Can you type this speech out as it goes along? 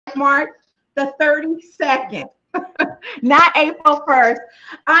March the 32nd. Not April 1st.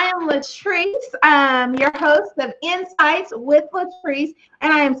 I am Latrese, your host of Insights with Latrese,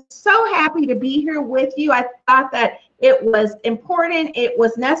 and I am so happy to be here with you. I thought that it was important, it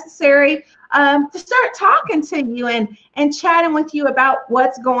was necessary to start talking to you and chatting with you about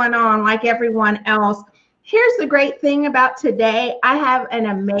what's going on like everyone else. Here's the great thing about today. I have an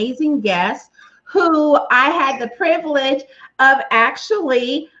amazing guest who I had the privilege of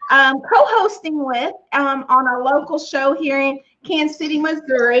actually co-hosting with on a local show here in Kansas City,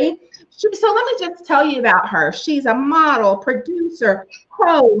 Missouri. So let me just tell you about her. She's a model, producer,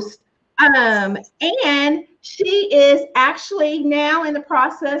 host, and she is actually now in the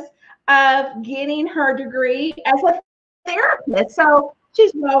process of getting her degree as a therapist. So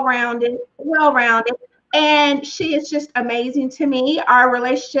she's well-rounded, and she is just amazing to me. Our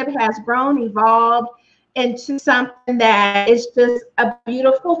relationship has grown, evolved into something that is just a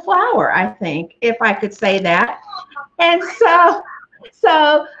beautiful flower, I think, if I could say that. And so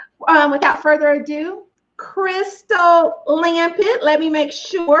without further ado, Crystle Lampitt, let me make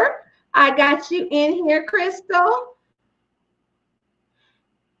sure I got you in here, Crystle.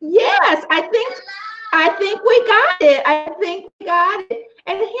 Yes, I think we got it. I think we got it.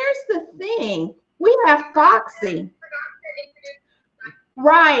 And here's the thing. We have Foxy.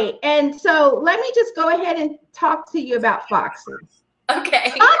 Right. And so let me just go ahead and talk to you about Foxy.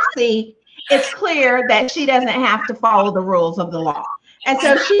 Okay. Foxy, it's clear that she doesn't have to follow the rules of the law. And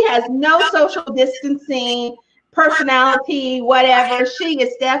so she has no social distancing, personality, whatever. She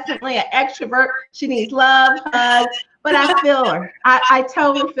is definitely an extrovert. She needs love, hugs, but I feel her. I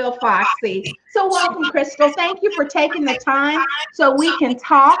totally feel Foxy. So welcome, Crystle. Thank you for taking the time so we can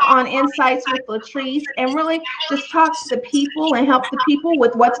talk on Insights with Latrese and really just talk to the people and help the people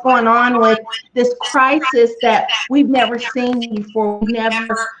with what's going on with this crisis that we've never seen before.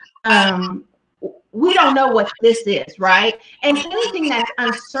 We don't know what this is, right? And anything that's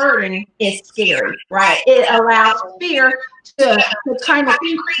uncertain is scary, right? It allows fear to kind of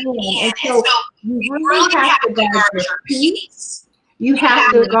creep in. And so you really have to guard your peace. You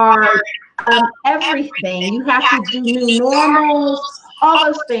have to guard everything. You have to do new normals, all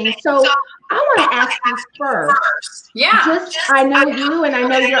those things. So I want to ask you first. Yeah. Just, I know you and I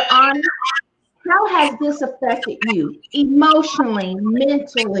know you're honest. How has this affected you emotionally,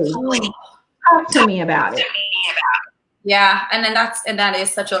 mentally? Talk to me about it. Yeah, and that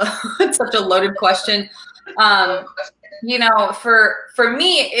is such a such a loaded question. You know, for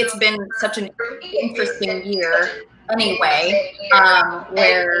me, it's been such an interesting year anyway,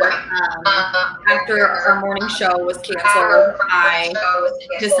 where after our morning show was canceled, I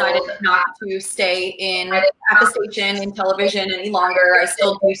decided not to stay at the station in television any longer. I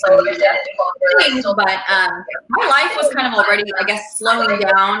still do some things, but my life was kind of already, I guess, slowing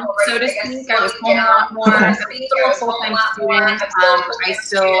down, so to speak. I was home a lot more. I'm still a full-time student. I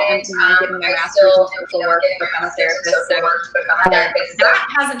still am getting my master's in social work to become a therapist, so that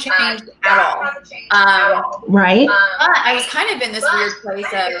hasn't changed at all. Right. But I was kind of in this weird place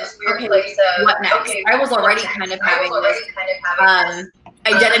of, okay, what next? I was already kind of having this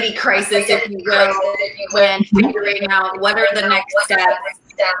identity crisis, if you will, when figuring out what are the next steps.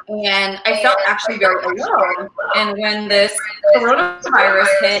 And I felt actually very alone. And when this coronavirus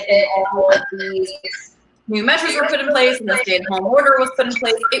hit and all of these new measures were put in place and the stay-at-home order was put in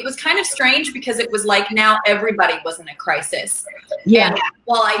place, it was kind of strange because it was like now everybody was in a crisis. Yeah. And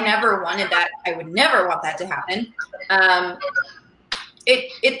while I never wanted that, I would never want that to happen.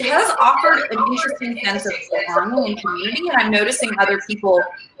 It has offered an interesting sense of belonging and community, and I'm noticing other people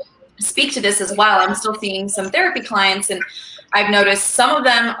speak to this as well. I'm still seeing some therapy clients, and I've noticed some of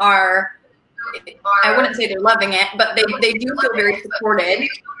them are, I wouldn't say they're loving it, but they do feel very supported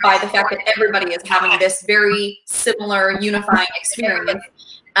by the fact that everybody is having this very similar unifying experience.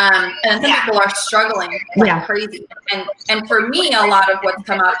 And some people are struggling like crazy. And for me, a lot of what's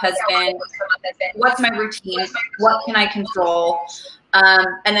come up has been, what's my routine? What can I control?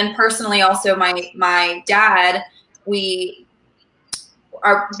 And then personally, also my dad, we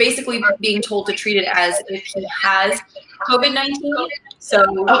are basically being told to treat it as if he has COVID-19. So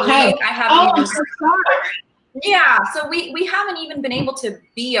okay. So we haven't even been able to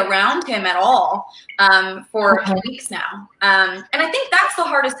be around him at all for weeks now. And I think that's the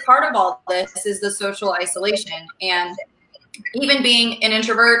hardest part of all this is the social isolation. And even being an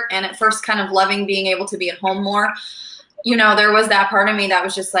introvert and at first kind of loving being able to be at home more, you know, there was that part of me that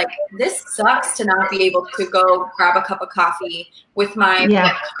was just like, this sucks to not be able to go grab a cup of coffee with my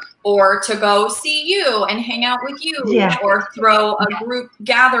book, or to go see you and hang out with you, or throw a group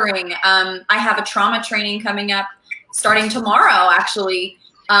gathering. I have a trauma training coming up starting tomorrow, actually,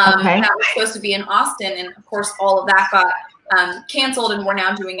 That was supposed to be in Austin, and of course all of that got canceled, and we're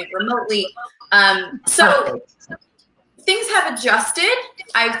now doing it remotely. So things have adjusted.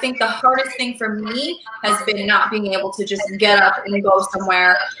 I think the hardest thing for me has been not being able to just get up and go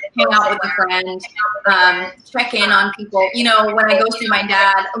somewhere, hang out with a friend, check in on people. You know, when I go see my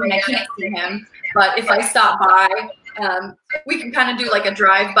dad, I mean, I can't see him, but if I stop by, we can kind of do like a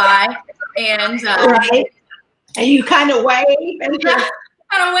drive-by, and and you kind of wave and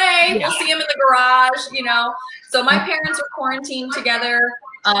We'll see him in the garage, you know. So my parents are quarantined together.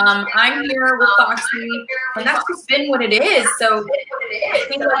 I'm here with Foxy, and that's just been what it is. So I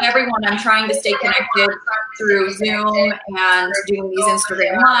think like everyone, I'm trying to stay connected through Zoom and doing these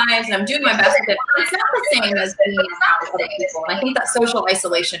Instagram lives, and I'm doing my best with it. It's not the same as being around other people. I think that social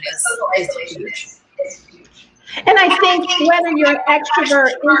isolation is huge. And I think whether you're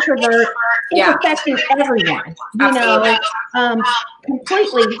extrovert, introvert, it's affecting everyone, you know,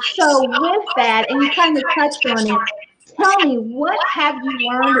 completely. So with that, and you kind of touched on it, tell me, what have you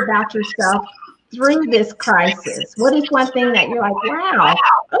learned about yourself through this crisis? What is one thing that you're like, wow,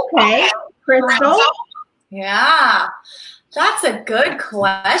 okay, Crystle? Yeah, that's a good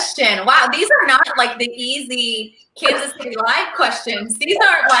question. Wow, these are not like the easy Kansas City Live questions. These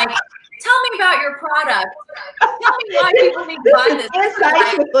aren't like, tell me about your product. Tell me why people need to buy this.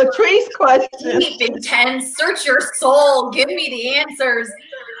 Insights with Latrese questions. Deep, intense, search your soul. Give me the answers.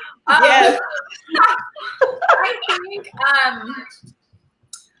 Yes. I think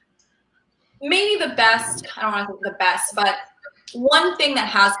maybe the best, I don't want to think the best, but one thing that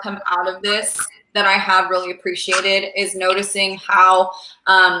has come out of this that I have really appreciated is noticing how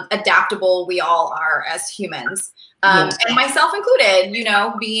adaptable we all are as humans. And myself included, you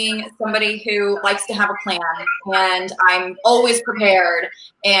know, being somebody who likes to have a plan, and I'm always prepared,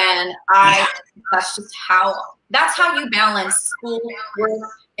 and that's how you balance school, work,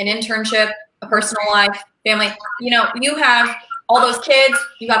 an internship, a personal life, family. You know, you have all those kids,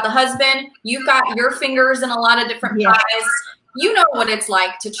 you got the husband, you've got your fingers in a lot of different pies. You know what it's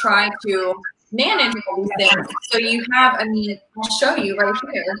like to try to manage all these things. So you have, I mean, I'll show you right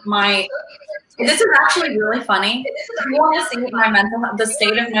here. This is actually really funny. If you want to see the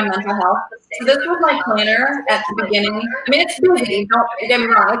state of my mental health. So this was my planner at the beginning. I mean, it's busy. Don't get me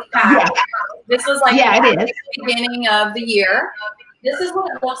wrong. It's packed. This was like the beginning of the year. This is what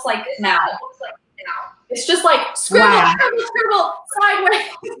it looks like now. It's just like scribble, scribble, sideways.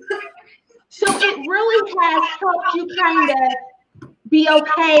 So it really has helped you kind of be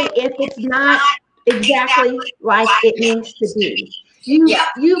okay if it's not exactly like it needs to be. You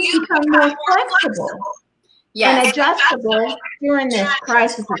become more flexible and adjustable during this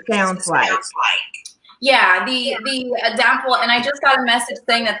crisis, it sounds like. Yeah, the adaptable, and I just got a message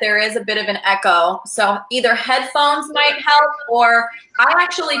saying that there is a bit of an echo. So either headphones might help, or I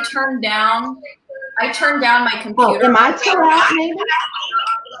actually turned down my computer. Oh, am I too loud, maybe?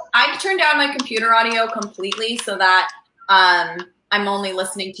 I turned down my computer audio completely so that I'm only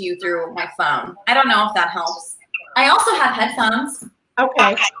listening to you through my phone. I don't know if that helps. I also have headphones.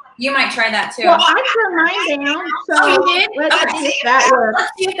 Okay. You might try that too. Well, I turned mine down, so let's see if that works.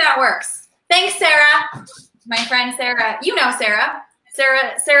 Let's see if that works. Thanks, Sarah. My friend Sarah. You know Sarah.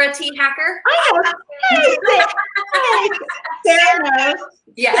 Sarah T. Hacker. I know. Hey, Sarah knows.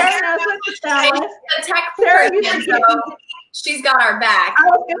 Yes. Sarah knows what to tell us. Tech Sarah person, so she's got our back. I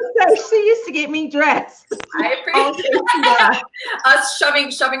was going to say, she used to get me dressed. I appreciate us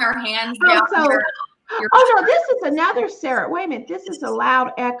shoving our hands down. Oh, no, this is another Sarah. Wait a minute. This is a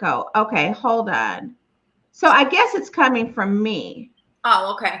loud echo. Okay, hold on. So I guess it's coming from me.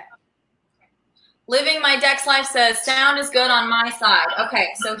 Oh, okay. Living My Dex Life says, sound is good on my side. Okay,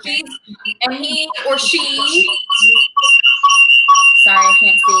 so he or she. Sorry, I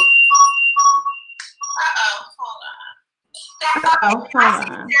can't see. Hold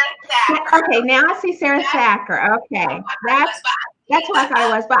on. Okay, now I see Sarah Thacker. Okay, that's what I thought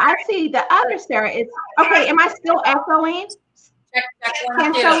it was. But I see the other Sarah. It's okay. Am I still echoing?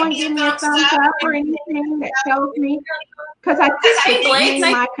 Can someone give me a thumbs up or anything that shows me? Because I think it's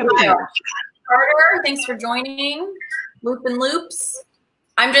my computer. Carter, thanks for joining. Loop and Loops.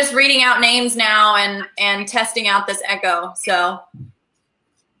 I'm just reading out names now and testing out this echo. So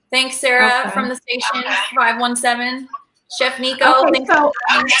thanks, Sarah, from the station 517. Chef Nico. Okay, so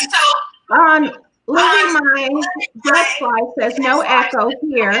Living My Dex Life says no echo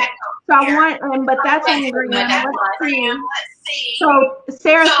here. So I want, but that's on green. Let's see. So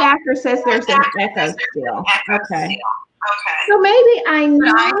Sarah Thacker says there's an echo still. Okay. So maybe I need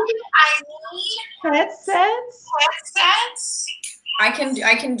headsets. I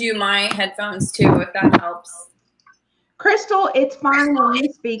can do my headphones too if that helps. Crystal, it's fine when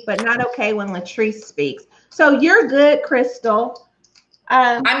you speak, but not okay when Latrese speaks. So you're good, Crystal.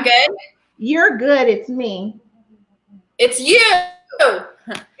 I'm good. You're good. It's me. It's you.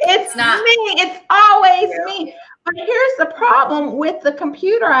 It's not me. It's always me. But here's the problem with the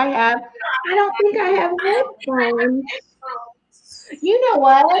computer I have. I don't think I have headphones. You know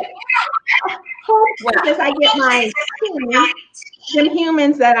what? Because I get my team, them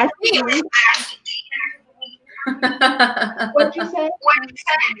humans that I see. What'd you say?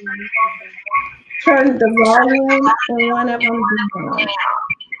 Turn the volume and one of them down.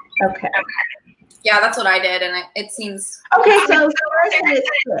 Okay. Yeah, that's what I did, and it seems. Okay, so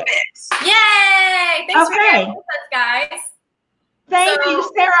yay! Thanks for being with us, guys. Thank you,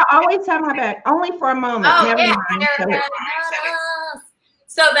 Sarah. Always have my back. Only for a moment. Oh, never yeah, mind.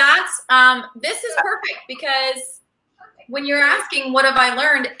 So that's this is perfect because when you're asking what have I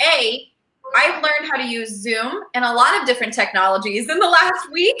learned, I've learned how to use Zoom and a lot of different technologies in the last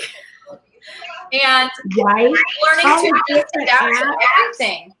week, and learning to adapt to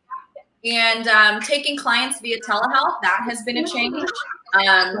everything. And taking clients via telehealth, that has been a change.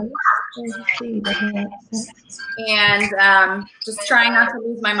 And just trying not to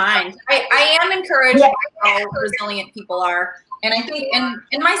lose my mind. I am encouraged by how resilient people are. And I think, and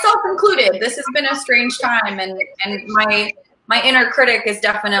myself included, this has been a strange time. And my inner critic is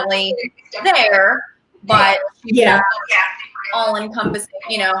definitely there, but all encompassing.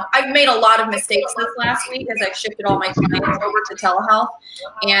 You know, I've made a lot of mistakes this last week as I've shifted all my clients over to telehealth.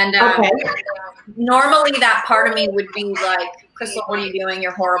 And normally that part of me would be like, Crystle, what are you doing?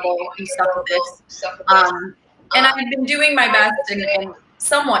 You're horrible. You suck at this. And I've been doing my best and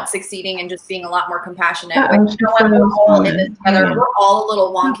somewhat succeeding and just being a lot more compassionate. But you know what? We're all in this together. We're all a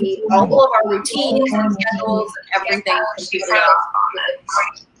little wonky. All of our routines and schedules and everything completely off.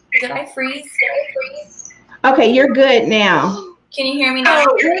 Did I freeze? Okay, you're good now. Can you hear me now?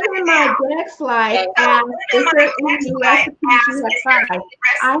 So, in my next slide, is there any recipes you have tried?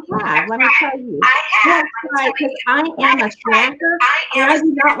 I have. Let me tell you. I have tried because I am a snacker and I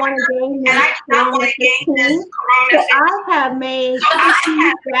do not want to gain this Corona 15. So I have made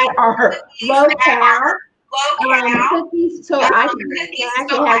cookies that are low carb. Cookies so I can snack. It has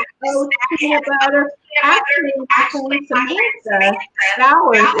oats, peanut butter. Actually, my friend Samantha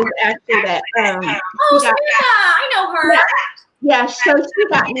Bowers is actually that. I know her. Yeah, so she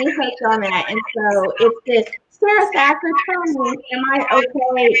got me hooked on that, and so it's this. Sarah Thacker, tell me, am I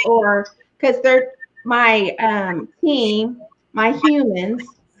okay? Or because they're my team, my humans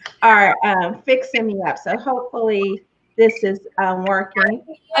are fixing me up. So hopefully this is working.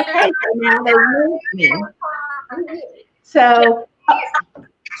 Okay, so now they moved me. So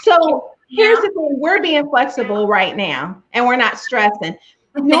here's the thing: we're being flexible right now, and we're not stressing.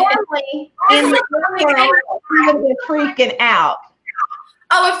 Normally, in the world, we would have been freaking out.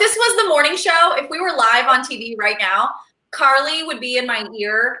 Oh, if this was the morning show, if we were live on TV right now, Carly would be in my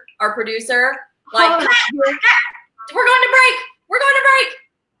ear, our producer, like, we're going to break. We're going to break.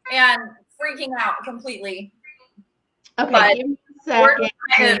 And freaking out completely. Okay, but give me a second.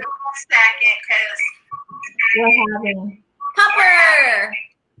 Because we're having Pupper.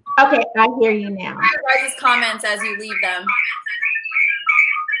 Okay, I hear you now. Your guys' comments as you leave them.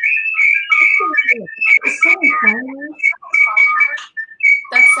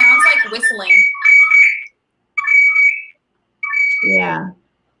 That sounds like whistling. Yeah.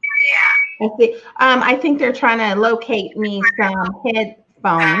 I think they're trying to locate me some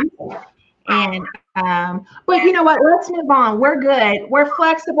headphones. And but you know what? Let's move on. We're good. We're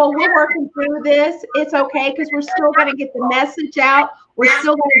flexible. We're working through this. It's okay because we're still going to get the message out. We're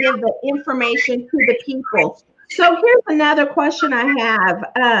still going to give the information to the people. So here's another question I have.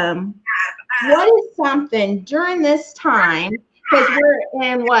 What is something during this time, because we're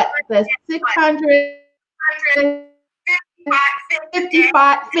in what, the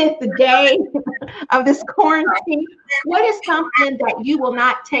 655th day of this quarantine, what is something that you will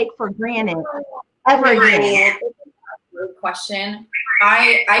not take for granted ever again? Good question.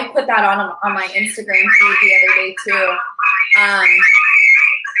 I put that on my Instagram feed the other day too.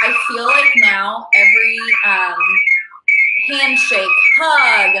 I feel like now every handshake,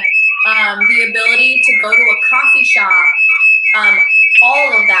 hug, the ability to go to a coffee shop,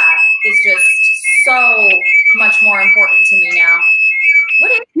 all of that is just so much more important to me now.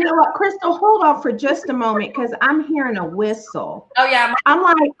 You know what, Crystle, hold on for just a moment because I'm hearing a whistle. Oh yeah. I'm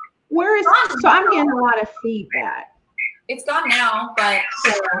like, where is it? So I'm getting a lot of feedback. It's gone now, but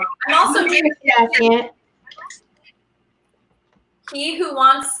I'm also doing a second. He who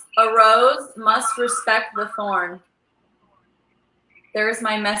wants a rose must respect the thorn. There's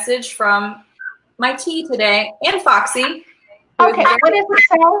my message from my tea today, and Foxy. Okay, what does it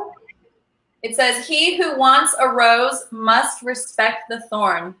say? It says, "He who wants a rose must respect the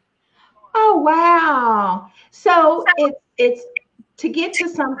thorn." Oh, wow. So it's to get to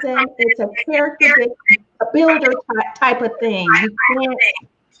something, it's a character builder type of thing.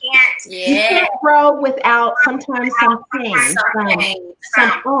 You can't grow without sometimes some pain,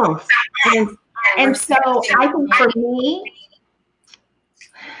 some oomph. And so I think for me,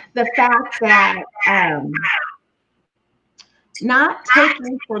 the fact that not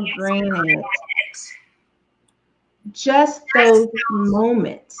taking for granted just those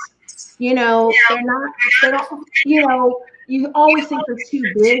moments, you know, they don't, you know, you always think they're too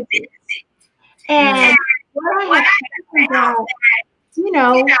busy. And what I have found out, you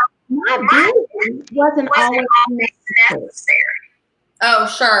know, not busy wasn't always necessary. Oh,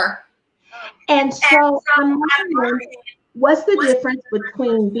 sure. And so I'm wondering, what's the difference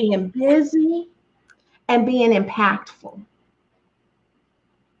between being busy and being impactful?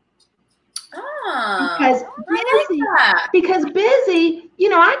 Because busy, you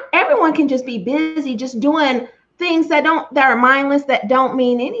know, everyone can just be busy, just doing things that are mindless, that don't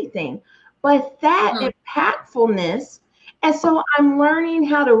mean anything. But that impactfulness, and so I'm learning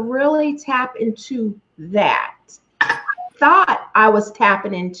how to really tap into that. I thought I was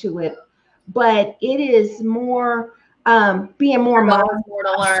tapping into it, but it is more being more mindful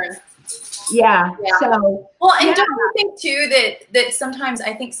to learn. Yeah. So well, and don't you think too that sometimes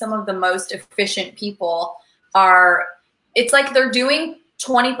I think some of the most efficient people are, it's like they're doing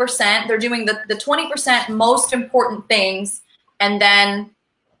 20%, they're doing the 20% most important things, and then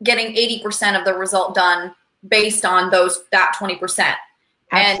getting 80% of the result done based on that 20%.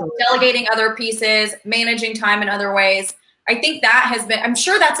 And delegating other pieces, managing time in other ways. I think that has been, I'm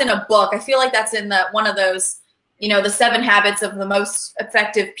sure that's in a book. I feel like that's in one of those, you know, the 7 habits of the most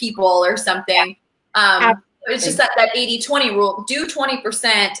effective people or something. It's just that 80-20 rule. Do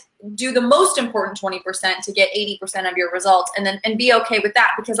 20%, do the most important 20% to get 80% of your results, and be okay with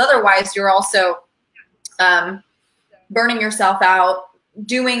that, because otherwise you're also burning yourself out,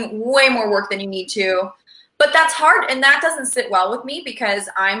 doing way more work than you need to. But that's hard, and that doesn't sit well with me because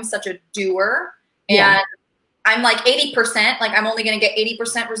I'm such a doer, and I'm like 80%, like I'm only going to get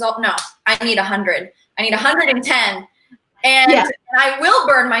 80% result. No, I need 100. I need 110. And I will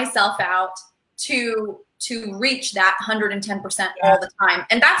burn myself out to reach that 110% all the time.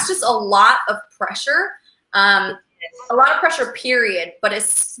 And that's just a lot of pressure, period, but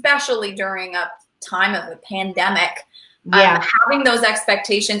especially during a time of a pandemic. Having those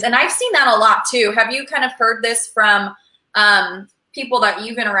expectations. And I've seen that a lot too. Have you kind of heard this from people that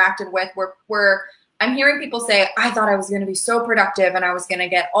you've interacted with where I'm hearing people say, I thought I was going to be so productive and I was going to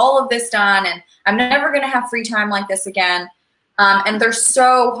get all of this done and I'm never going to have free time like this again. And they're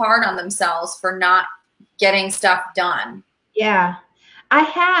so hard on themselves for not getting stuff done. Yeah, I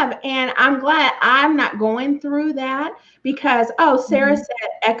have. And I'm glad I'm not going through that because, Sarah said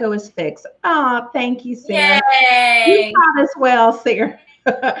echo is fixed. Oh, thank you, Sarah. Yay. You taught us well, Sarah.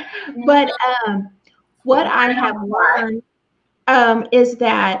 But what I have learned is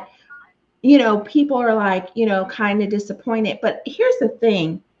that, you know, people are like, you know, kind of disappointed. But here's the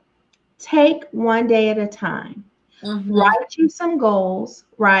thing. Take one day at a time. Write you some goals,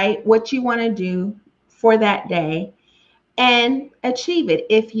 right? What you want to do for that day and achieve it.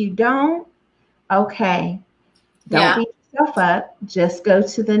 If you don't, okay, don't beat yourself up. Just go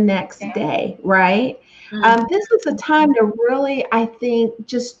to the next day, right? This is a time to really, I think,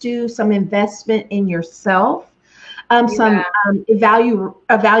 just do some investment in yourself, some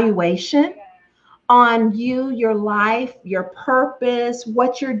evaluation on you, your life, your purpose,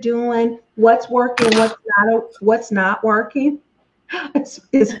 what you're doing, what's working, what's not working.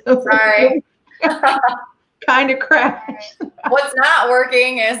 Sorry. Kind of crash. What's not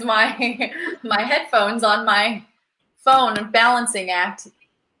working is my headphones on my phone balancing act.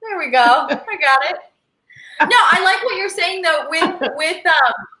 There we go. I got it. No, I like what you're saying though with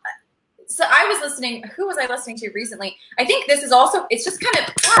so I was listening, who was I listening to recently? I think this is also, it's just kind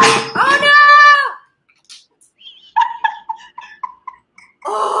of, oh no!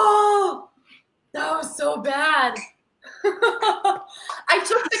 Oh, that was so bad. I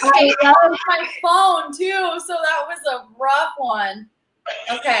took the case off my phone too, so that was a rough one.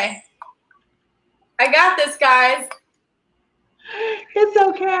 Okay. I got this, guys. It's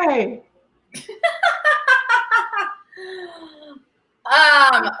okay.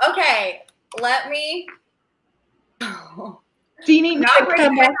 Okay. Let me. Do you need me to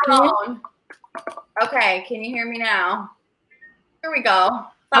come back in? Okay, can you hear me now? Here we go.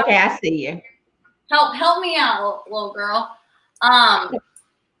 Okay, I see you. Help me out, little girl.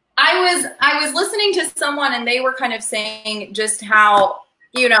 I was listening to someone and they were kind of saying just how,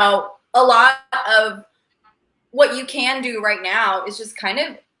 you know, a lot of what you can do right now is just kind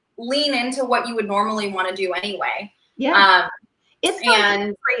of lean into what you would normally want to do anyway. Yeah. It's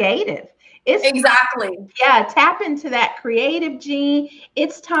and creative. It's exactly. Tap into that creative gene.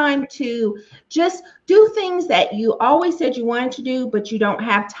 It's time to just do things that you always said you wanted to do, but you don't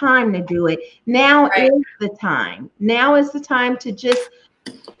have time to do it. Now is the time. Now is the time to just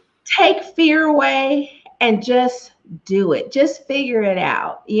take fear away and just do it. Just figure it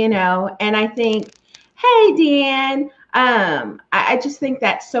out, you know? And I think, hey, Dan, I just think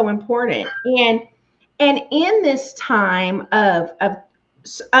that's so important. And in this time of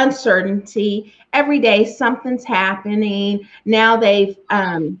uncertainty, every day something's happening. Now they've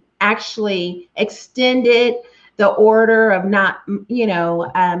actually extended the order of not, you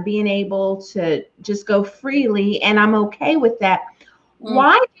know, being able to just go freely. And I'm okay with that.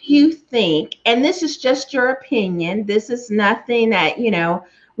 Why do you think, and this is just your opinion, this is nothing that, you know,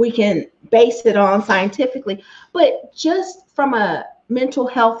 we can base it on scientifically, but just from a mental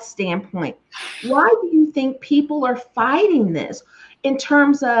health standpoint, why do you think people are fighting this in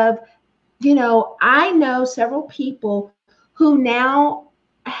terms of, you know, I know several people who now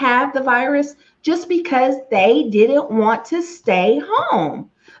have the virus just because they didn't want to stay home.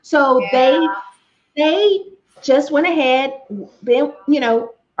 So they just went ahead, then, you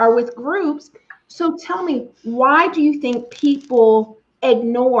know, are with groups. So tell me, why do you think people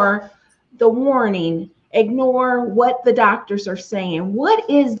ignore the warning, ignore what the doctors are saying? What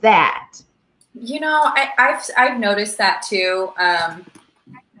is that? You know, I've noticed that too.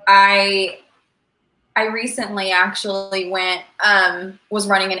 I recently actually was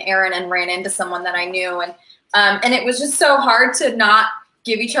running an errand and ran into someone that I knew, and it was just so hard to not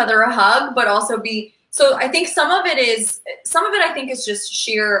give each other a hug, but also be. So I think some of it I think is just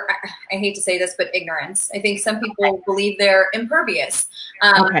sheer, I hate to say this, but ignorance. I think some people believe they're impervious.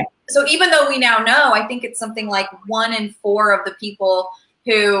 So even though we now know, I think it's something like 1 in 4 of the people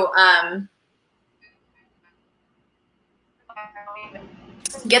who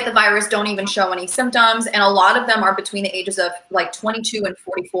get the virus don't even show any symptoms, and a lot of them are between the ages of like 22 and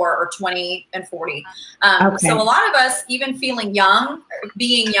 44 or 20 and 40. So a lot of us, even being young,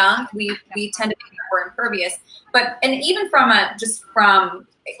 we tend to think that we're impervious. And even from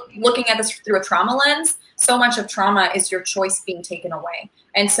looking at this through a trauma lens, so much of trauma is your choice being taken away.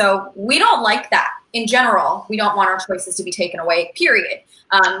 And so we don't like that. In general, we don't want our choices to be taken away, period.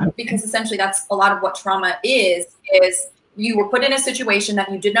 Because essentially that's a lot of what trauma is you were put in a situation that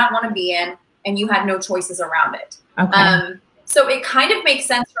you did not want to be in, and you had no choices around it. So it kind of makes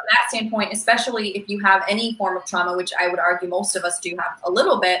sense from that standpoint, especially if you have any form of trauma, which I would argue most of us do have a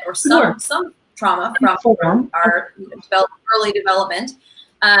little bit, or some trauma from our early development.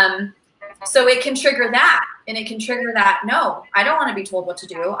 So it can trigger that, and it can trigger that, no, I don't want to be told what to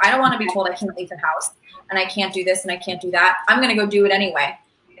do. I don't want to be told I can't leave the house, and I can't do this, and I can't do that. I'm going to go do it anyway.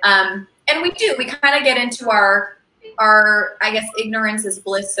 And we kind of get into our, I guess, ignorance is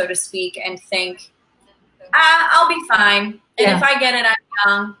bliss, so to speak, and think, I'll be fine. And if I get it, I'm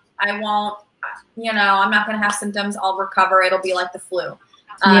young. I won't, you know, I'm not going to have symptoms. I'll recover. It'll be like the flu.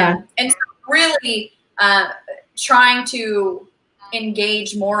 And so really trying to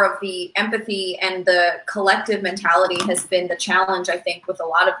engage more of the empathy and the collective mentality has been the challenge, I think, with a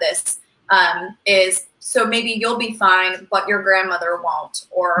lot of this, is so maybe you'll be fine, but your grandmother won't,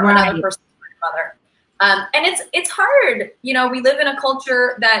 or another person's grandmother. And it's hard. You know, we live in a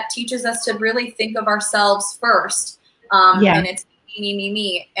culture that teaches us to really think of ourselves first. And it's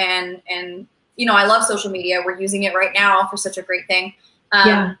me. And, you know, I love social media. We're using it right now for such a great thing.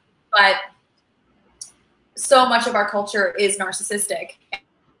 But so much of our culture is narcissistic,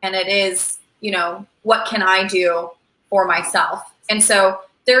 and it is, you know, what can I do for myself? And so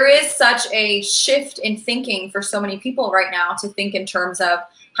there is such a shift in thinking for so many people right now to think in terms of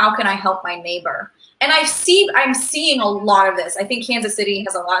how can I help my neighbor? And I'm seeing a lot of this. I think Kansas City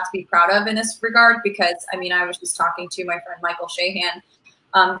has a lot to be proud of in this regard, because, I mean, I was just talking to my friend Michael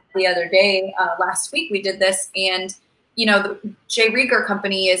Shahan the other day, last week we did this, and, you know, the J. Rieger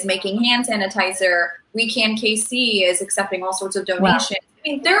company is making hand sanitizer. We Can KC is accepting all sorts of donations. I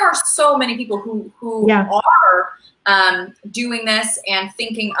mean, there are so many people who are doing this and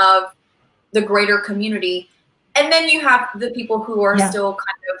thinking of the greater community. And then you have the people who are still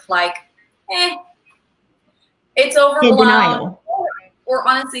kind of like, it's overblown. Or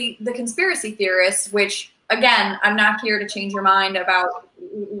honestly, the conspiracy theorists, which, again, I'm not here to change your mind about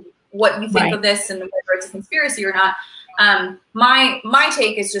what you think of this and whether it's a conspiracy or not. My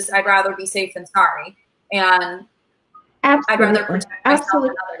take is just, I'd rather be safe than sorry. And I'd rather Absolutely. protect myself Absolutely.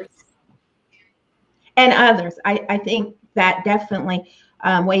 and others. And others. I think that definitely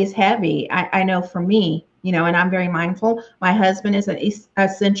weighs heavy. I know for me, you know, and I'm very mindful. My husband is an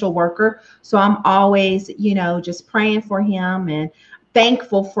essential worker, so I'm always, you know, just praying for him and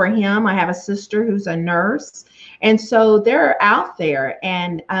thankful for him. I have a sister who's a nurse, and so they're out there.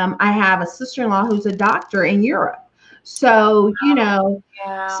 And I have a sister-in-law who's a doctor in Europe. So, you know,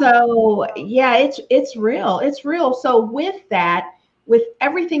 Yeah. so yeah, it's real. It's real. So with that, with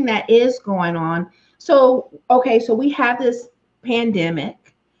everything that is going on, so, okay, so we have this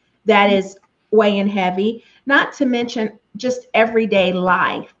pandemic that is weighing heavy, not to mention just everyday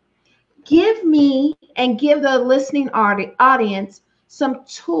life. Give me and give the listening audience some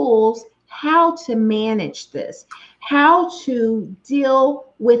tools how to manage this, how to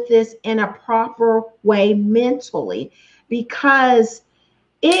deal with this in a proper way mentally, because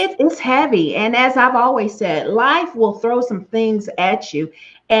it is heavy. And as I've always said, life will throw some things at you.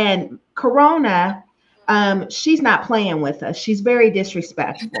 And Corona, she's not playing with us. She's very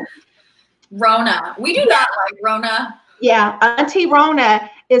disrespectful. Rona. We do not like Rona. Yeah, Auntie Rona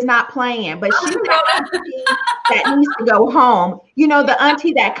is not playing, but she's that auntie that needs to go home. You know, the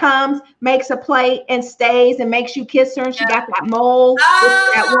auntie that comes, makes a plate, and stays and makes you kiss her, and she got that mole with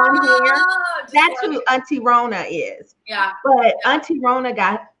that one hair. That's who Auntie Rona is. Yeah. But Auntie Rona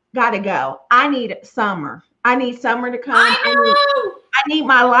got to go. I need summer. I need summer to come. I need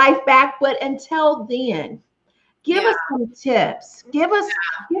my life back. But until then, give us some tips. Give us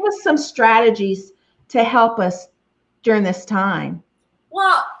some strategies to help us during this time.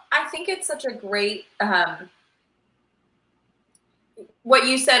 Well, I think it's such a great what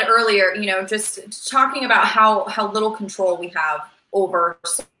you said earlier, you know, just talking about how little control we have over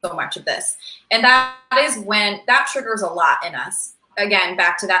so much of this. And that is when that triggers a lot in us. Again,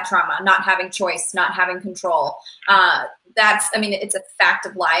 back to that trauma, not having choice, not having control. That's, I mean, it's a fact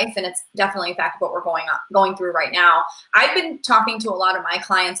of life, and it's definitely a fact of what we're going through right now. I've been talking to a lot of my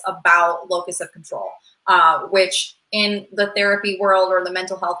clients about locus of control, which in the therapy world or the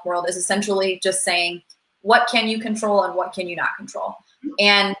mental health world is essentially just saying, what can you control and what can you not control?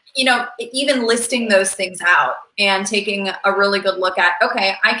 And, you know, even listing those things out and taking a really good look at,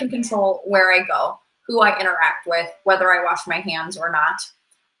 okay, I can control where I go, who I interact with, whether I wash my hands or not,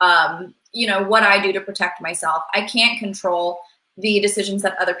 you know, what I do to protect myself. I can't control the decisions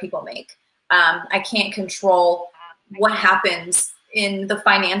that other people make. I can't control what happens in the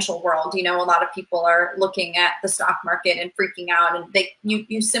financial world. You know, a lot of people are looking at the stock market and freaking out, and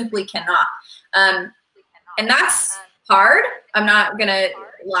you simply cannot. And that's hard. I'm not going to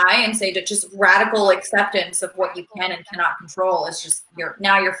lie and say that just radical acceptance of what you can and cannot control is just, you're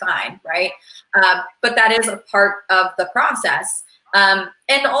fine, right? But that is a part of the process.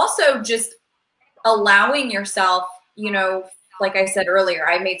 And also just allowing yourself, you know, like I said earlier,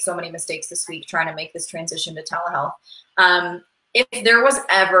 I made so many mistakes this week trying to make this transition to telehealth. If there was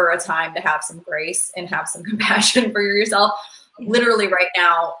ever a time to have some grace and have some compassion for yourself, literally right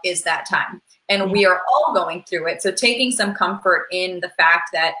now is that time. And we are all going through it. So taking some comfort in the fact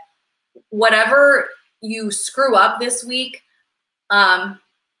that whatever you screw up this week, oh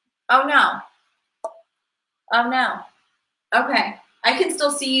no. Okay. I can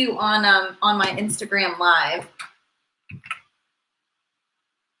still see you on my Instagram live.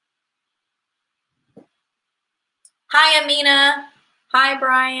 Hi, Amina. Hi,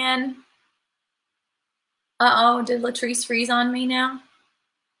 Brian. Uh-oh, did Latrese freeze on me now?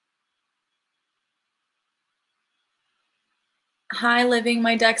 Hi, Living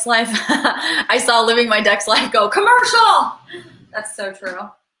My Dex Life. I saw Living My Dex Life go, commercial! That's so true.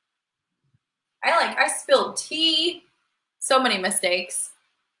 I spilled tea. So many mistakes.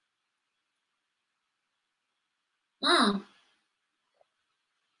 I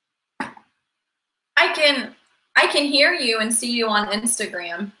can hear you and see you on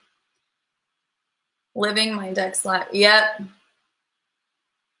Instagram. Living My Dex Life. Yep.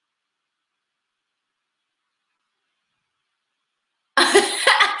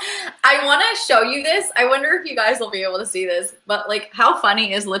 I want to show you this. I wonder if you guys will be able to see this, but like, how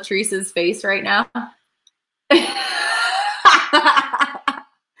funny is Latrese's face right now?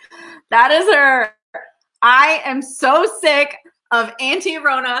 That is her. I am so sick of Auntie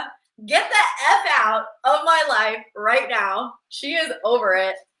Rona. Get the F out of my life right now. She is over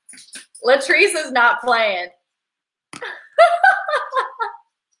it. Latrese is not playing.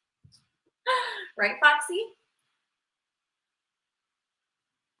 Right, Foxy?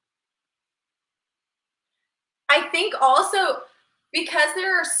 I think also because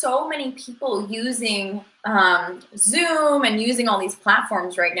there are so many people using Zoom and using all these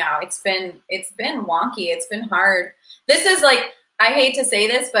platforms right now, it's been wonky. It's been hard. This is like, I hate to say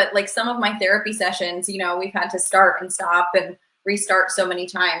this, but like some of my therapy sessions, you know, we've had to start and stop and restart so many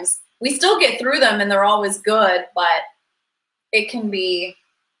times. We still get through them and they're always good, but it can be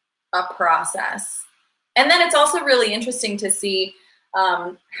a process. And then it's also really interesting to see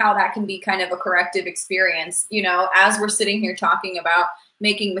how that can be kind of a corrective experience, you know, as we're sitting here talking about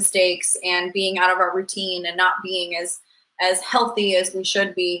making mistakes and being out of our routine and not being as healthy as we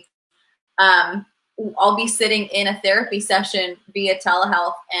should be. I'll be sitting in a therapy session via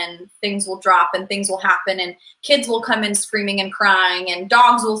telehealth and things will drop and things will happen and kids will come in screaming and crying and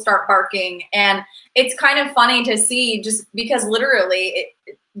dogs will start barking. And it's kind of funny to see, just because literally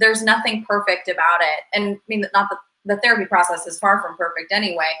there's nothing perfect about it. And I mean, not the therapy process is far from perfect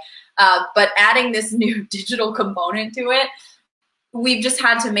anyway, but adding this new digital component to it, we've just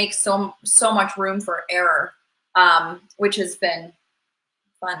had to make so much room for error, which has been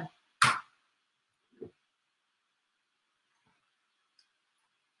fun.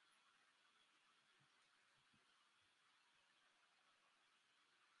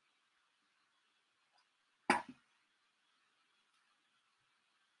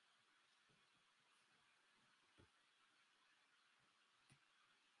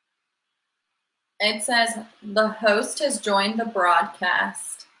 It says the host has joined the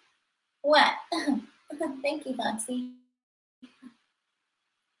broadcast. What? Thank you, Foxy.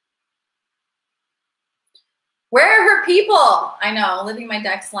 Where are her people? I know, living my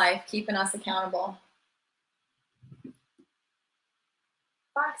Dex life, keeping us accountable.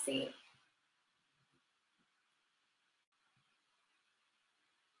 Foxy.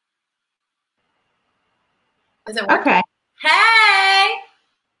 Is it working? Okay. Hey!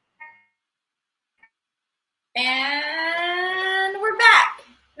 And we're back,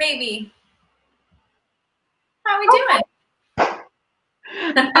 maybe. How are we doing?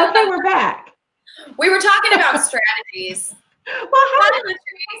 Okay, we're back. We were talking about strategies. Well, hi,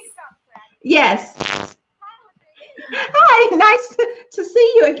 Latrese. Yes. Hi, nice to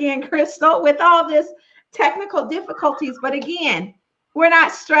see you again, Crystle, with all this technical difficulties. But again, we're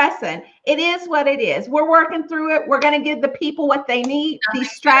not stressing. It is what it is. We're working through it. We're going to give the people what they need,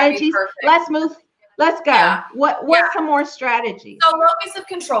 these strategies. Let's move. Let's go. Yeah. What's some more strategies? So locus of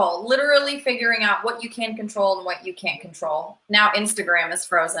control, literally figuring out what you can control and what you can't control. Now Instagram is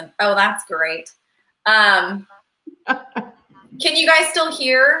frozen. Oh, that's great. Can you guys still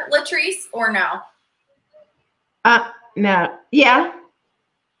hear Latrese or no? No. Yeah.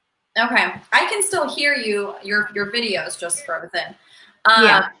 Okay. I can still hear you. Your video's just frozen.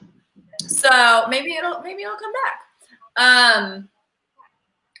 Yeah. So maybe it'll come back.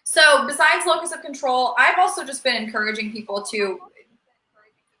 So besides locus of control, I've also just been encouraging people to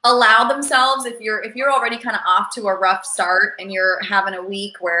allow themselves, if you're already kind of off to a rough start and you're having a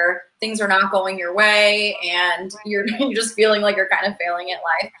week where things are not going your way and you're just feeling like you're kind of failing at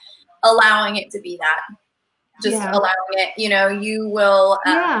life, allowing it to be that. Just allowing it, you know, you will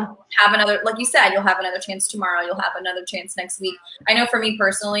have another, like you said, you'll have another chance tomorrow. You'll have another chance next week. I know for me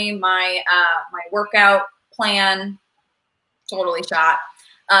personally, my workout plan, totally shot.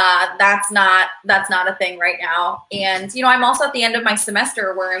 That's not a thing right now. And, you know, I'm also at the end of my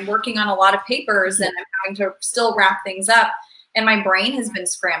semester where I'm working on a lot of papers and I'm having to still wrap things up. And my brain has been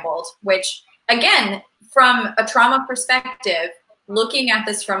scrambled, which again, from a trauma perspective, looking at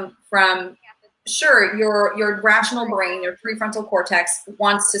this from sure, your rational brain, your prefrontal cortex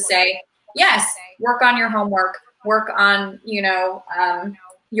wants to say, yes, work on your homework, work on, you know,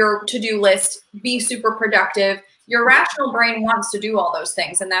 your to-do list, be super productive. Your rational brain wants to do all those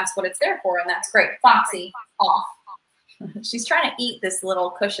things, and that's what it's there for, and that's great. Foxy, off. She's trying to eat this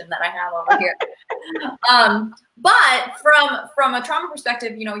little cushion that I have over here. But from a trauma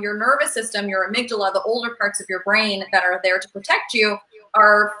perspective, you know, your nervous system, your amygdala, the older parts of your brain that are there to protect you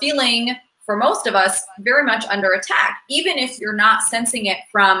are feeling, for most of us, very much under attack, even if you're not sensing it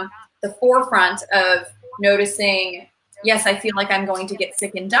from the forefront of noticing, yes, I feel like I'm going to get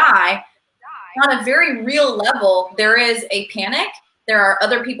sick and die. On a very real level, there is a panic. There are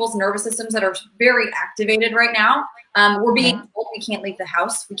other people's nervous systems that are very activated right now. We're being told we can't leave the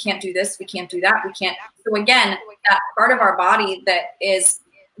house. We can't do this. We can't do that. We can't. So again, that part of our body that is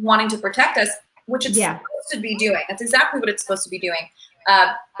wanting to protect us, which it's supposed to be doing. That's exactly what it's supposed to be doing.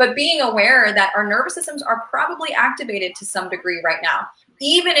 But being aware that our nervous systems are probably activated to some degree right now,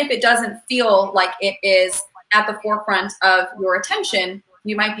 even if it doesn't feel like it is at the forefront of your attention.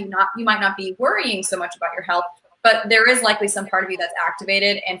 You might not be worrying so much about your health, but there is likely some part of you that's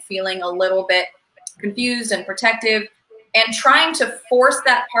activated and feeling a little bit confused and protective. And trying to force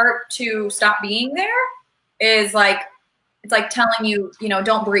that part to stop being there is like, it's like telling you, you know,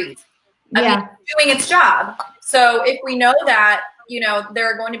 don't breathe. I mean, it's doing its job. So if we know that, you know, there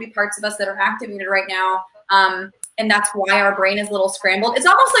are going to be parts of us that are activated right now, and that's why our brain is a little scrambled. It's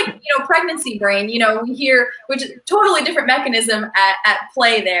almost like, you know, pregnancy brain, you know, we hear, which is totally different mechanism at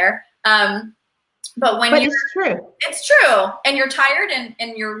play there. But it's true. It's true. And you're tired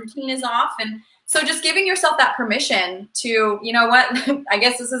and your routine is off. And so just giving yourself that permission to, you know what, I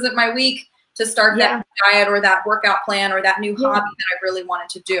guess this isn't my week to start that diet or that workout plan or that new hobby that I really wanted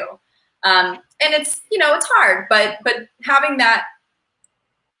to do. And it's, you know, it's hard, but having that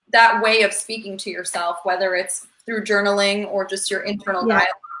way of speaking to yourself, whether it's through journaling or just your internal dialogue,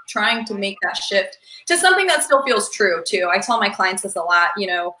 trying to make that shift to something that still feels true too. I tell my clients this a lot, you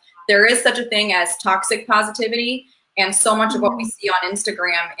know, there is such a thing as toxic positivity. And so much of what we see on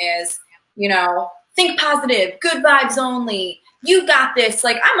Instagram is, you know, think positive, good vibes only, you got this.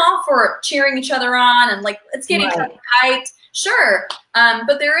 Like, I'm all for cheering each other on and like, let's get each other hyped. Sure.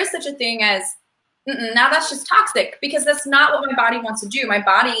 But there is such a thing as, now that's just toxic, because that's not what my body wants to do. My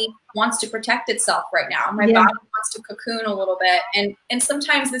body wants to protect itself right now. My body wants to cocoon a little bit. And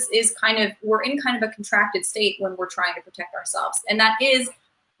sometimes this is we're in kind of a contracted state when we're trying to protect ourselves. And that is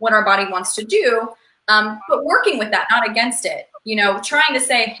what our body wants to do. But working with that, not against it, you know, trying to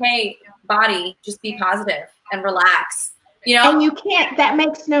say, hey, body, just be positive and relax, you know? And you can't, that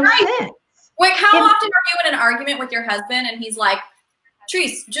makes no sense. Like, how often are you in an argument with your husband and he's like,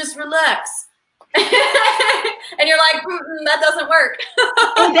 Treese, just relax. And you're like, that doesn't work.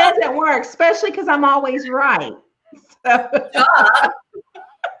 It doesn't work, especially because I'm always right. So.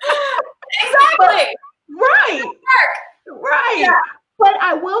 Exactly. Right. Yeah. But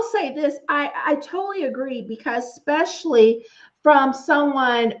I will say this, I totally agree, because especially from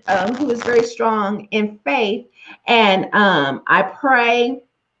someone who is very strong in faith, and I pray,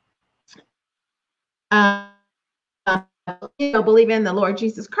 you know, believe in the Lord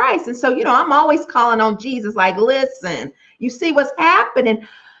Jesus Christ. And so, you know, I'm always calling on Jesus, like, listen, you see what's happening.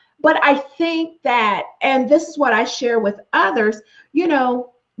 But I think that, and this is what I share with others, you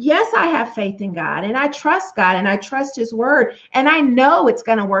know, yes, I have faith in God, and I trust God, and I trust his word, and I know it's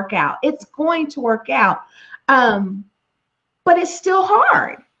going to work out. It's going to work out. But it's still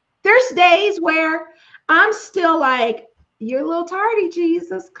hard. There's days where I'm still like, you're a little tardy,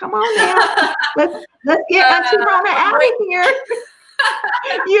 Jesus. Come on now. Let's get Auntie Rona out of here.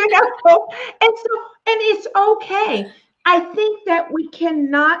 You know, and it's okay. I think that we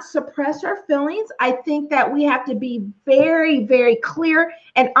cannot suppress our feelings. I think that we have to be very, very clear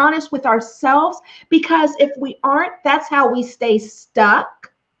and honest with ourselves, because if we aren't, that's how we stay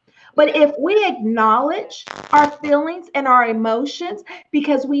stuck. But if we acknowledge our feelings and our emotions,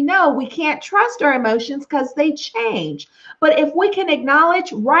 because we know we can't trust our emotions because they change. But if we can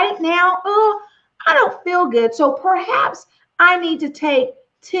acknowledge right now, oh, I don't feel good, so perhaps I need to take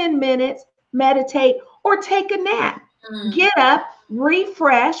 10 minutes, meditate, or take a nap. Get up,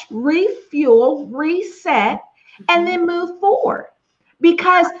 refresh, refuel, reset, and then move forward.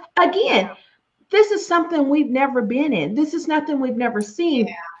 Because again, this is something we've never been in. This is nothing we've never seen.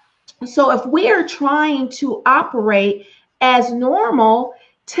 Yeah. So if we are trying to operate as normal,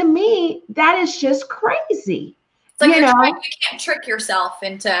 to me, that is just crazy. It's like you can't trick yourself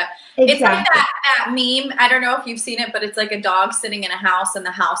into, it's like that meme. I don't know if you've seen it, but it's like a dog sitting in a house and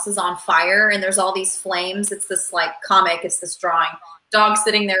the house is on fire and there's all these flames. It's this like comic, it's this drawing. Dog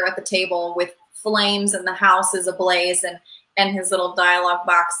sitting there at the table with flames and the house is ablaze, and his little dialogue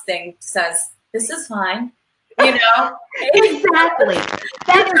box thing says, this is fine. You know? Exactly.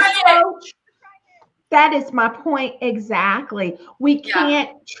 That is my point exactly. We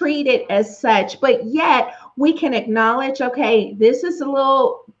can't treat it as such, but yet we can acknowledge, okay, this is a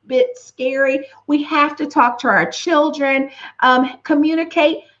little bit scary. We have to talk to our children,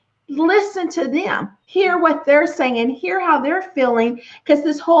 communicate, listen to them, hear what they're saying, and hear how they're feeling, because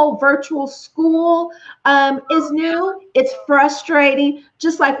this whole virtual school is new. It's frustrating,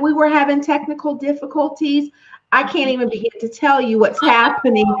 just like we were having technical difficulties. I can't even begin to tell you what's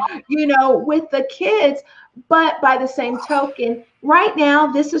happening, you know, with the kids. But by the same token, right now,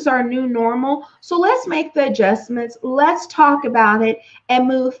 this is our new normal. So let's make the adjustments. Let's talk about it and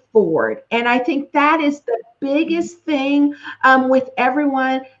move forward. And I think that is the biggest thing with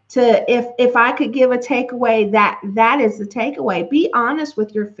everyone. If I could give a takeaway, that is the takeaway. Be honest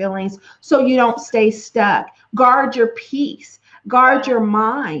with your feelings so you don't stay stuck. Guard your peace. Guard your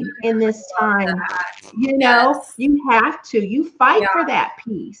mind in this time. You know, you have to. You fight for that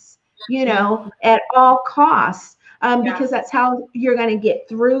peace, you know, at all costs, because that's how you're going to get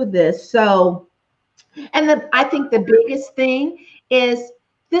through this. So And I think the biggest thing is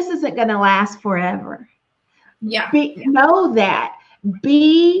this isn't going to last forever. Yeah. Know that.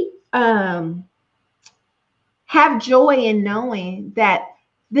 Be have joy in knowing that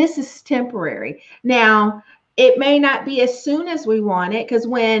this is temporary. Now, it may not be as soon as we want it, because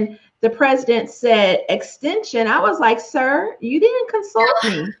when the president said extension, I was like, sir, you didn't consult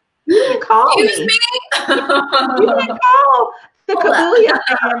me. You didn't call me. Excuse me? You didn't call the Kabuya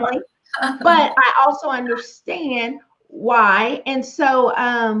family. But I also understand why. And so,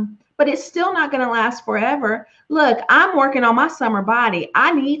 but it's still not going to last forever. Look, I'm working on my summer body.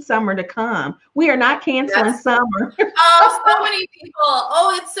 I need summer to come. We are not canceling summer. Oh, so many people.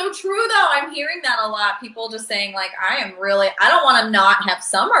 Oh, it's so true though. I'm hearing that a lot. People just saying like, I don't want to not have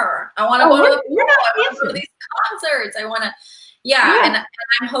summer. I want to go to the pool. I want to go to these concerts. I want to, and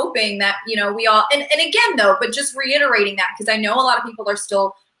I'm hoping that, we all, and again though, but just reiterating that, because I know a lot of people are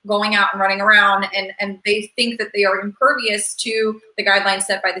still going out and running around and they think that they are impervious to the guidelines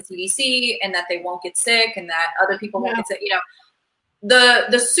set by the CDC and that they won't get sick and that other people won't get sick.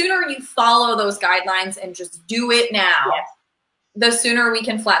 The sooner you follow those guidelines and just do it now, the sooner we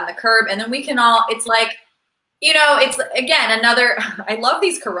can flatten the curve. And then we can all, it's like, it's again, another, I love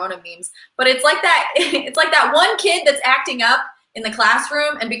these Corona memes, but it's like that one kid that's acting up in the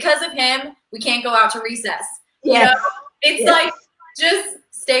classroom. And because of him, we can't go out to recess. It's like, just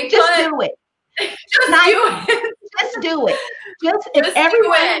stay put. Just do it. Just do it. If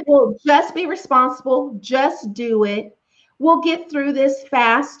everyone will just be responsible, just do it. We'll get through this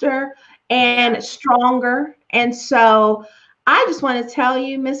faster and stronger. And so I just want to tell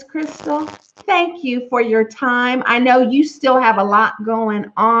you, Miss Crystle, thank you for your time. I know you still have a lot going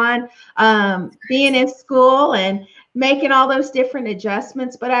on, being in school and making all those different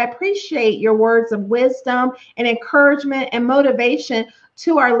adjustments, but I appreciate your words of wisdom and encouragement and motivation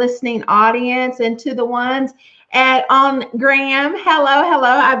to our listening audience and to the ones on Graham. Hello.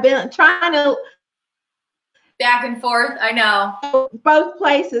 I've been trying to back and forth. I know both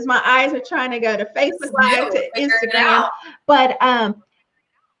places. My eyes are trying to go to Facebook Live, to Instagram, but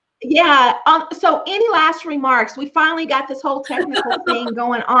so any last remarks? We finally got this whole technical thing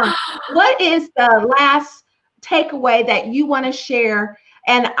going on. What is the last takeaway that you want to share?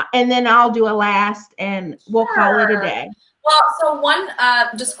 And then I'll do a last and we'll call it a day. Well, so one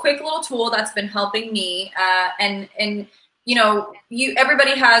just quick little tool that's been helping me, and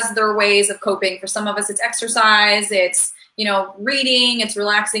everybody has their ways of coping. For some of us, it's exercise, it's reading, it's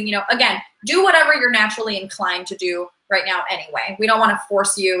relaxing. Again, do whatever you're naturally inclined to do right now anyway. We don't want to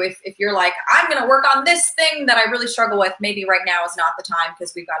force you. If you're like, I'm going to work on this thing that I really struggle with, maybe right now is not the time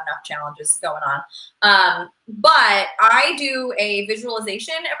because we've got enough challenges going on. But I do a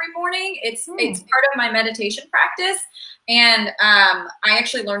visualization every morning. It's part of my meditation practice. And I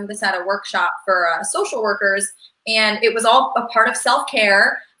actually learned this at a workshop for social workers, and it was all a part of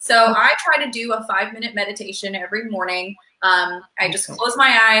self-care. So I try to do a 5-minute meditation every morning. I just close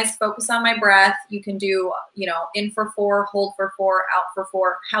my eyes, focus on my breath. You can do, in for 4, hold for 4, out for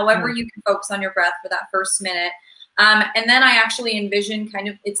 4, however you can focus on your breath for that first minute. And then I actually envision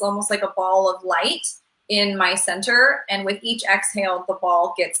it's almost like a ball of light in my center. And with each exhale, the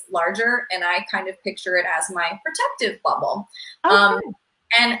ball gets larger, and I kind of picture it as my protective bubble.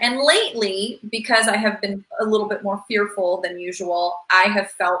 And lately, because I have been a little bit more fearful than usual, I have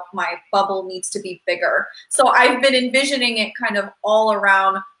felt my bubble needs to be bigger. So I've been envisioning it kind of all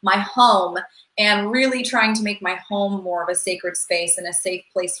around my home and really trying to make my home more of a sacred space and a safe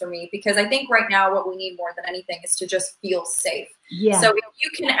place for me. Because I think right now what we need more than anything is to just feel safe. So if you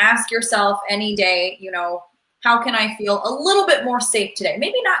can ask yourself any day, how can I feel a little bit more safe today?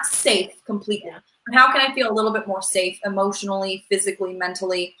 Maybe not safe completely. How can I feel a little bit more safe emotionally, physically,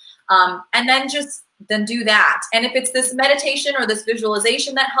 mentally? And then do that. And if it's this meditation or this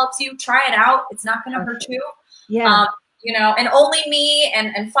visualization that helps you, try it out. It's not going to hurt you. And only me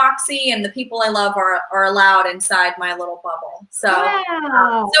and Foxy and the people I love are allowed inside my little bubble. So,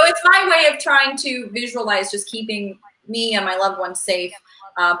 so it's my way of trying to visualize just keeping me and my loved ones safe,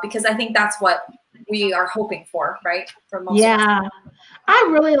 because I think that's what we are hoping for, right? For most of us. I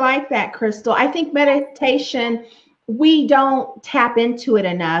really like that, Crystle. I think meditation, we don't tap into it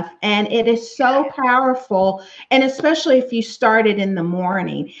enough, and it is so powerful. And especially if you start it in the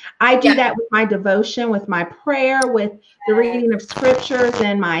morning. I do that with my devotion, with my prayer, with the reading of scriptures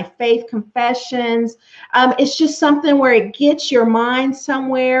and my faith confessions. It's just something where it gets your mind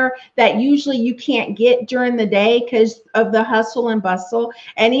somewhere that usually you can't get during the day because of the hustle and bustle.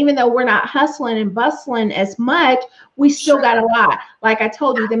 And even though we're not hustling and bustling as much, we still got a lot. Like I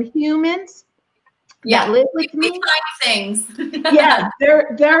told you, them humans, that live with me. Things. Yeah,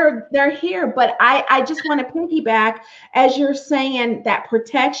 they're here. But I just want to piggyback as you're saying that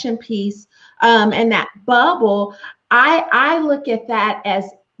protection piece, and that bubble. I look at that as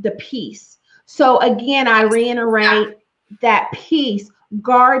the peace. So again, I reiterate that peace.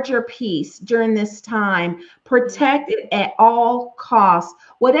 Guard your peace during this time. Protect it at all costs,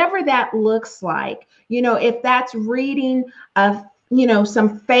 whatever that looks like. If that's reading of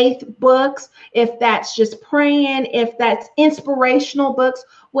some faith books, if that's just praying, if that's inspirational books,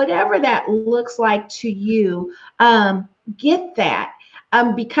 whatever that looks like to you, get that.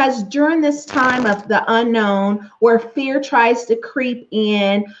 Because during this time of the unknown, where fear tries to creep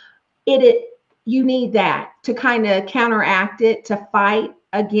in, you need that to kind of counteract it, to fight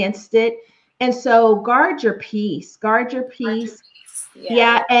against it. And so guard your peace.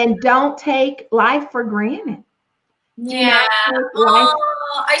 Yeah, and don't take life for granted. Yeah.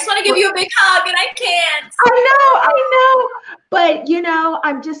 I just want to give you a big hug and I can't. I know. But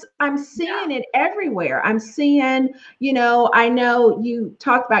I'm seeing it everywhere. I'm seeing, I know you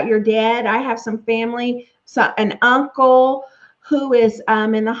talked about your dad. I have some family, an uncle who is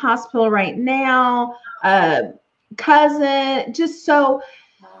in the hospital right now, cousin, just so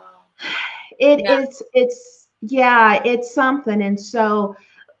it's something. And so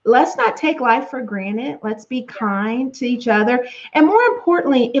let's not take life for granted. Let's be kind to each other. And more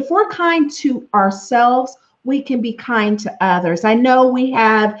importantly, if we're kind to ourselves, we can be kind to others. I know we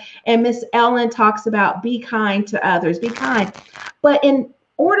have, and Miss Ellen talks about be kind to others, be kind. But in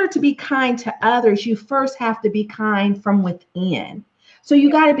order to be kind to others, you first have to be kind from within. So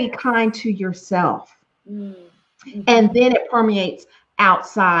you got to be kind to yourself. Mm-hmm. And then it permeates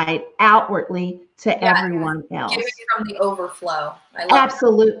outwardly to everyone else. Give it from the overflow. I love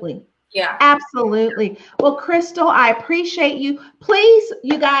Absolutely. That. Yeah. Absolutely. Well, Crystle, I appreciate you. Please,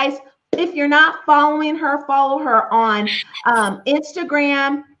 you guys, if you're not following her, follow her on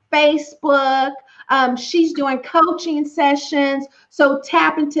Instagram, Facebook. She's doing coaching sessions. So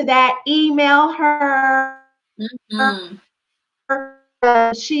tap into that. Email her. Mm-hmm.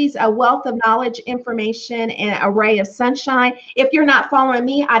 She's a wealth of knowledge, information, and a ray of sunshine. If you're not following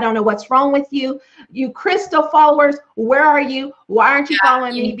me, I don't know what's wrong with you. You Crystle followers, where are you? Why aren't you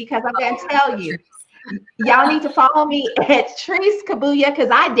following me? Because I'm going to tell you. Y'all need to follow me at Latrese Kabuya because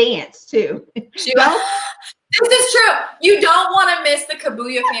I dance too. This is true. You don't want to miss the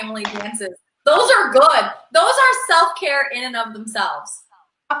Kabuya family dances. Those are good. Those are self-care in and of themselves.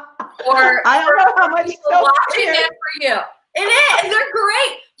 Or I don't know how much watching them for you. It is. They're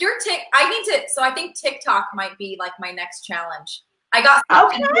great. I think TikTok might be like my next challenge. I got a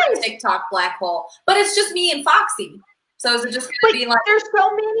TikTok black hole, but it's just me and Foxy. So is it just going to be like? There's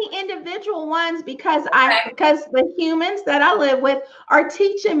so many individual ones because the humans that I live with are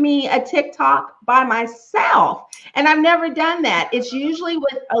teaching me a TikTok by myself, and I've never done that. It's usually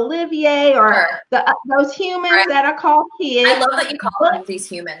with Olivier or those humans that are called kids. I love that you call them these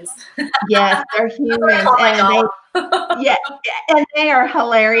humans. Yes, they're humans, and they are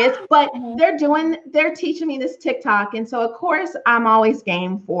hilarious. But they're teaching me this TikTok, and so of course I'm always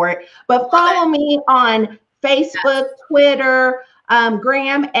game for it. But follow me on Facebook, Twitter,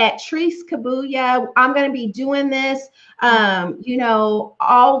 Graham at Latrese Kabuya. I'm going to be doing this,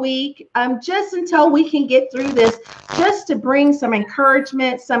 all week, just until we can get through this, just to bring some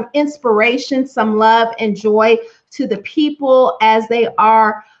encouragement, some inspiration, some love and joy to the people as they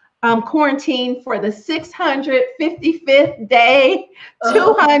are quarantined for the 655th day,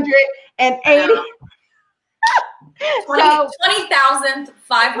 280.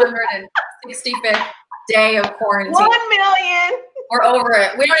 20,565th day of quarantine. 1 million. We're over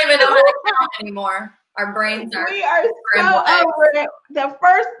it. We don't even know how to count anymore. Our brains are. We are so over it. The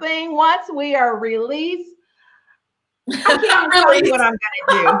first thing, once we are released, I can't tell you what I'm going to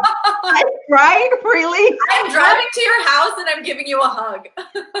do. Right? Release. I'm driving to your house and I'm giving you a hug.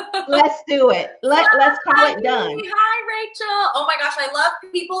 Let's do it. Let's call it done. Hi, Rachel. Oh my gosh, I love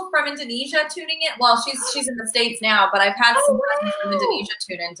people from Indonesia tuning in. Well, she's in the States now, but I've had some friends from Indonesia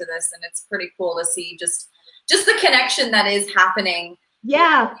tune into this, and it's pretty cool to see just the connection that is happening.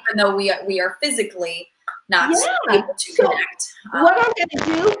 Yeah. Even though we are physically not able to connect. What I'm going to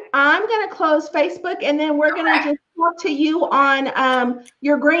do, I'm going to close Facebook, and then we're going to just talk to you on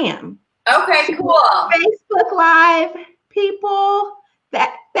your Gram. Okay, cool. Facebook Live, people.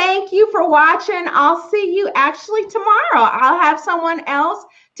 Thank you for watching. I'll see you actually tomorrow. I'll have someone else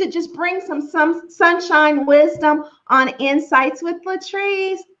to just bring some sunshine wisdom on Insights with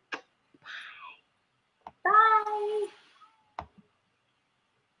Latrese. Bye.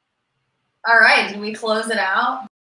 All right, did we close it out?